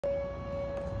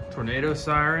Tornado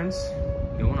sirens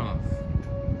going off.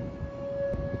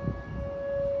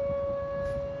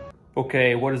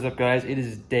 Okay, what is up, guys? It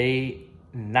is day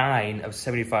 9 of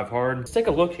 75 hard. Let's take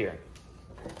a look here.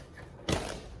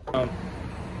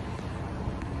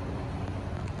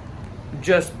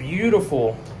 Just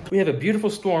beautiful. We have a beautiful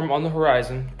storm on the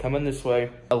horizon coming this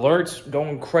way. Alerts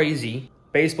going crazy.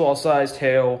 Baseball-sized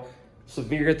hail,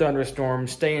 severe thunderstorm,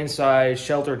 stay inside,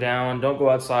 shelter down, don't go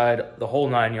outside, the whole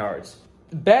 9 yards.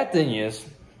 The bad thing is,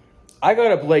 I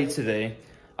got up late today.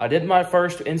 I did my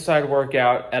first inside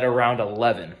workout at around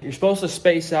 11. You're supposed to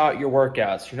space out your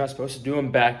workouts. You're not supposed to do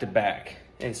them back to back.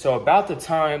 And so about the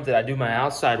time that I do my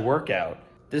outside workout,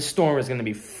 this storm is gonna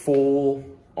be full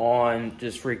on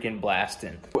just freaking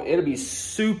blasting. It'll be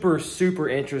super, super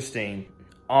interesting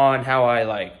on how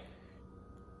I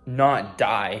not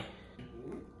die.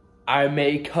 I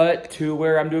may cut to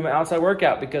where I'm doing my outside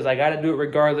workout because I gotta do it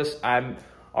regardless. I'm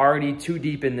already too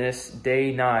deep in this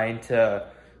day 9 to,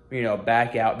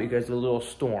 back out because of the little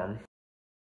storm.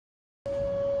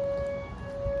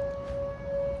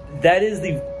 That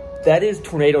is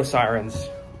tornado sirens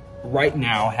right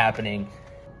now happening.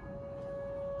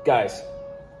 Guys.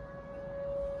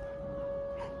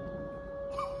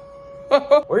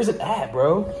 Where's it at,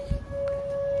 bro?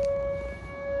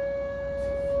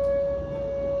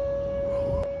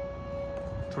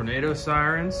 Tornado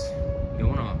sirens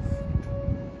going off.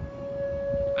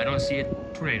 I don't see a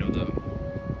tornado though.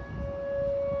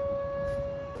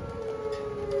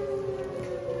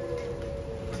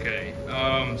 Okay,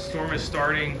 storm is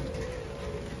starting.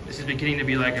 This is beginning to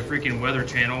be like a freaking weather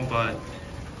channel, but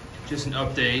just an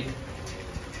update.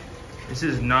 This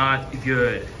is not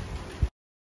good.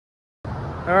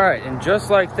 All right, and just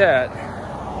like that,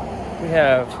 we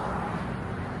have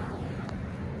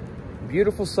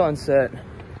beautiful sunset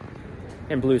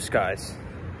and blue skies.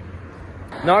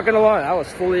 Not gonna lie, I was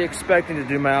fully expecting to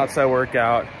do my outside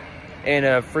workout in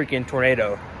a freaking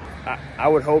tornado. I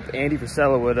would hope Andy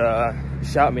Frisella would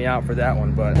shout me out for that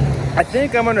one, but I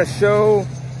think I'm gonna show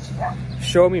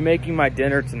me making my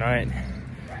dinner tonight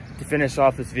to finish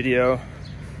off this video,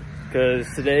 because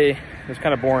today was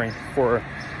kind of boring for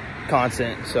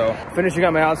content. So finishing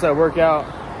up my outside workout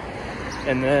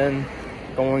and then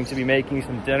going to be making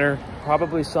some dinner,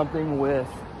 probably something with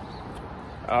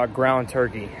ground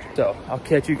turkey. So I'll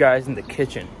catch you guys in the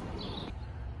kitchen.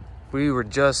 We were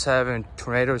just having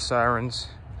tornado sirens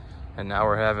and now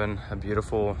we're having a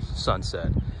beautiful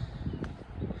sunset.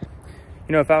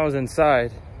 If I was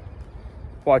inside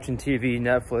watching TV,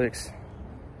 Netflix,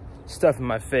 stuffing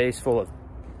my face full of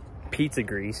pizza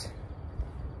grease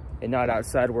and not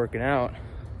outside working out,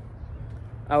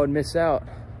 I would miss out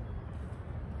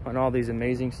on all these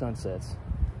amazing sunsets.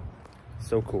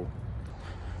 So cool.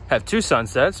 Have 2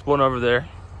 sunsets, one over there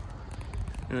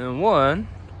and then one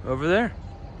over there.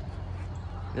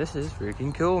 This is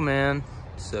freaking cool, man.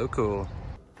 So cool.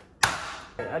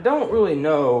 I don't really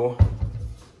know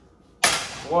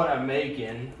what I'm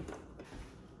making.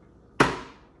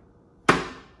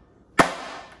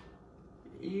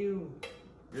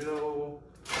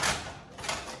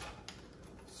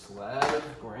 Slab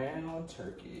of ground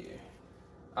turkey.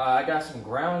 I got some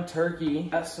ground turkey,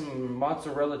 got some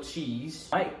mozzarella cheese.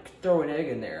 Might throw an egg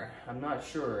in there, I'm not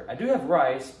sure. I do have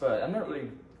rice, but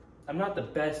I'm not the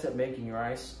best at making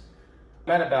rice.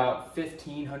 I'm at about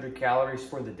 1,500 calories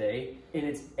for the day, and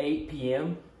it's 8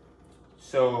 p.m.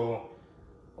 So,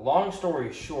 long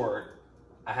story short,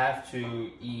 I have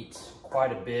to eat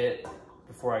quite a bit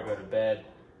before I go to bed.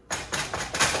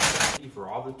 Thank you for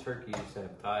all the turkeys that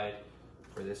have died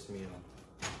for this meal.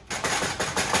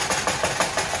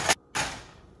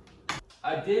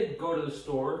 I did go to the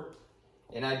store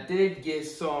and I did get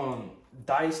some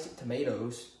diced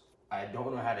tomatoes. I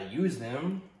don't know how to use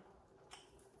them.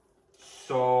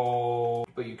 So,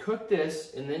 but you cook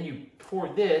this and then you pour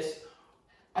this.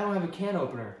 I don't have a can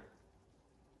opener.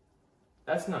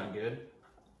 That's not good.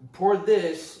 Pour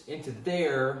this into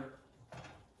there,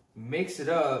 mix it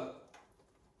up,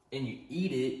 and you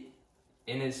eat it,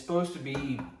 and it's supposed to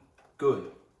be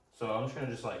good. So I'm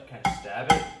just gonna kind of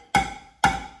stab it.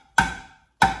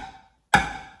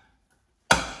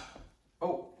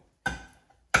 Oh.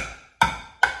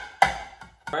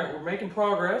 All right, we're making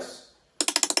progress.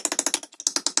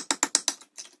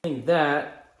 I think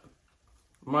that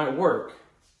might work.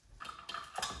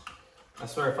 I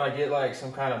swear if I get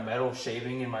some kind of metal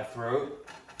shaving in my throat,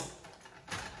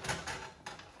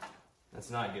 that's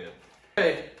not good.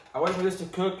 Okay, I wait for this to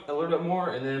cook a little bit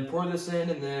more and then pour this in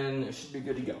and then it should be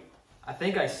good to go. I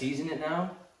think I season it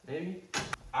now, maybe.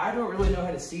 I don't really know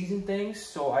how to season things,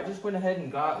 so I just went ahead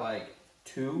and got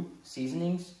 2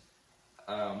 seasonings.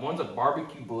 One's a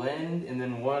barbecue blend, and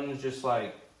then one's just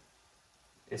like,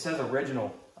 it says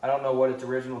original. I don't know what it's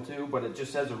original to, but it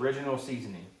just says original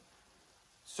seasoning.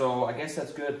 So I guess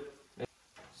that's good.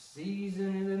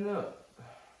 Season it up.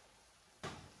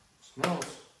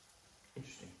 Smells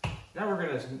interesting. Now we're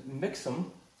gonna mix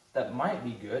them. That might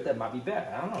be good, that might be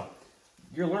bad, I don't know.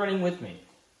 You're learning with me.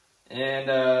 And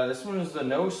this one is the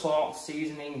no salt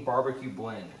seasoning barbecue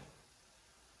blend.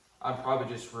 I'm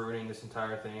probably just ruining this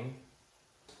entire thing.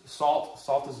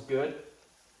 Salt is good.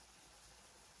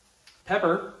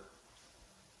 Pepper,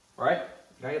 right?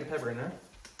 Gotta get the pepper in there.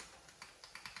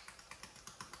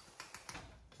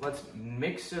 Let's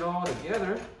mix it all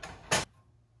together.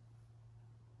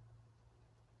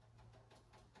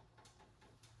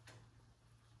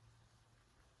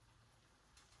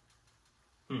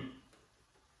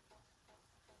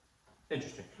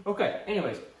 Interesting. Okay,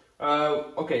 anyways.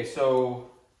 Okay,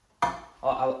 so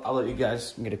I'll let you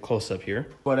guys get a close-up here.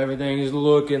 What everything is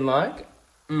looking like.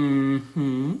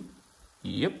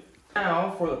 Yep.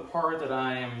 Now, for the part that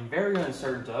I am very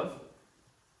uncertain of,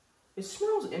 it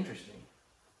smells interesting.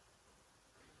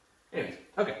 Anyways,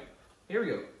 okay, here we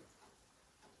go.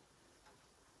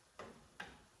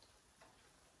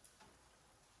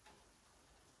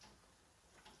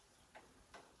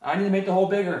 I need to make the hole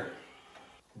bigger.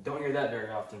 Don't hear that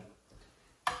very often.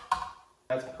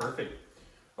 That's perfect.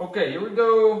 Okay, here we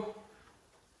go.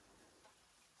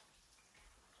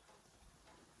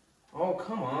 Oh,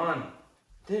 come on.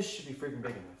 This should be freaking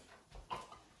big enough.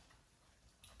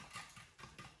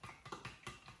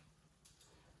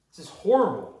 This is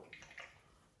horrible.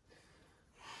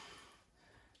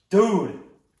 Dude.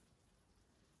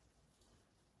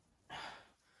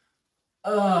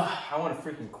 I want to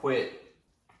freaking quit.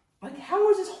 Like,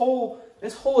 how is this hole?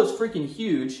 This hole is freaking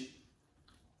huge.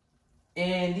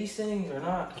 And these things are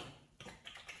not.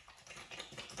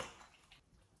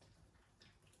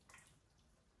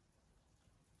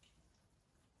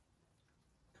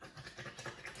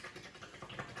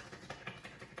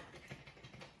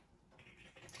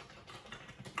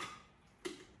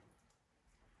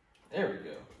 There we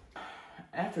go.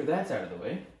 After that's out of the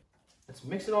way, let's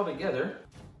mix it all together.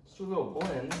 Let's do a little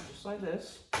blend, just like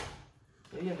this.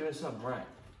 Maybe I'm doing something right.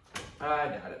 I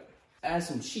got it. Add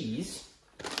some cheese,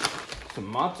 some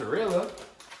mozzarella.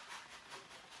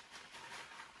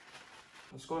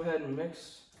 Let's go ahead and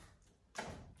mix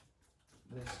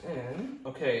this in.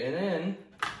 Okay, and then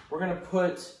we're gonna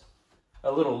put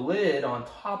a little lid on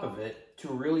top of it to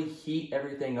really heat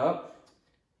everything up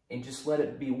and just let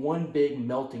it be one big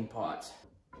melting pot.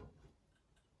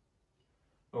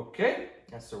 Okay,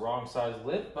 that's the wrong size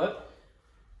lid, but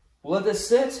we'll let this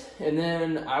sit, and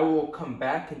then I will come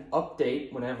back and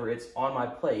update whenever it's on my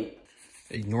plate.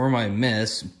 Ignore my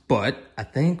mess, but I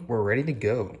think we're ready to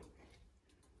go.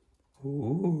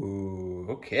 Ooh,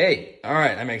 okay. All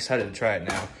right, I'm excited to try it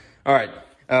now. All right,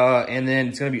 and then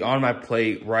it's gonna be on my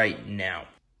plate right now.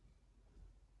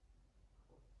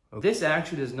 This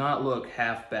actually does not look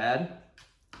half bad.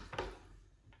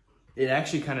 It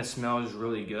actually kind of smells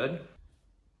really good.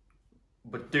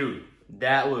 But dude,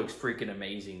 that looks freaking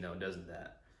amazing though, doesn't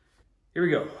that? Here we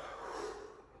go.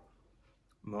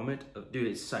 Moment of, dude,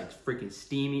 it's like freaking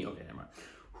steamy. Okay, never mind.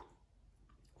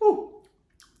 Woo.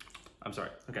 I'm sorry.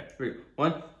 Okay, here we go.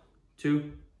 1,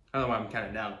 2, I don't know why I'm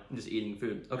counting down. I'm just eating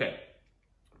food. Okay,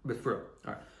 but for real,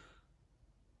 all right.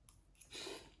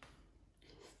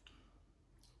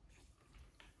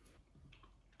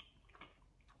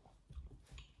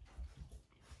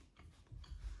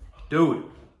 Dude.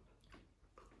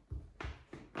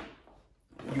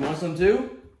 You want some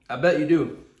too? I bet you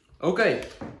do. Okay,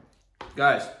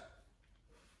 guys,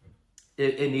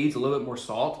 it needs a little bit more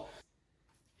salt.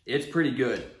 It's pretty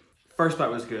good. First bite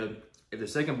was good. If the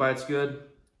second bite's good,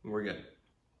 we're good.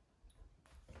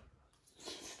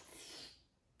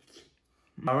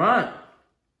 All right.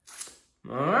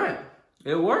 All right,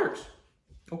 it works.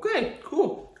 Okay,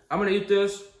 cool. I'm gonna eat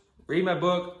this, read my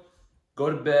book, go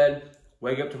to bed,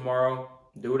 wake up tomorrow,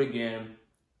 do it again.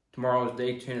 Tomorrow is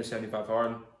day 10 of 75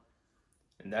 hard.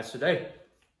 And that's today.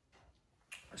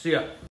 See ya.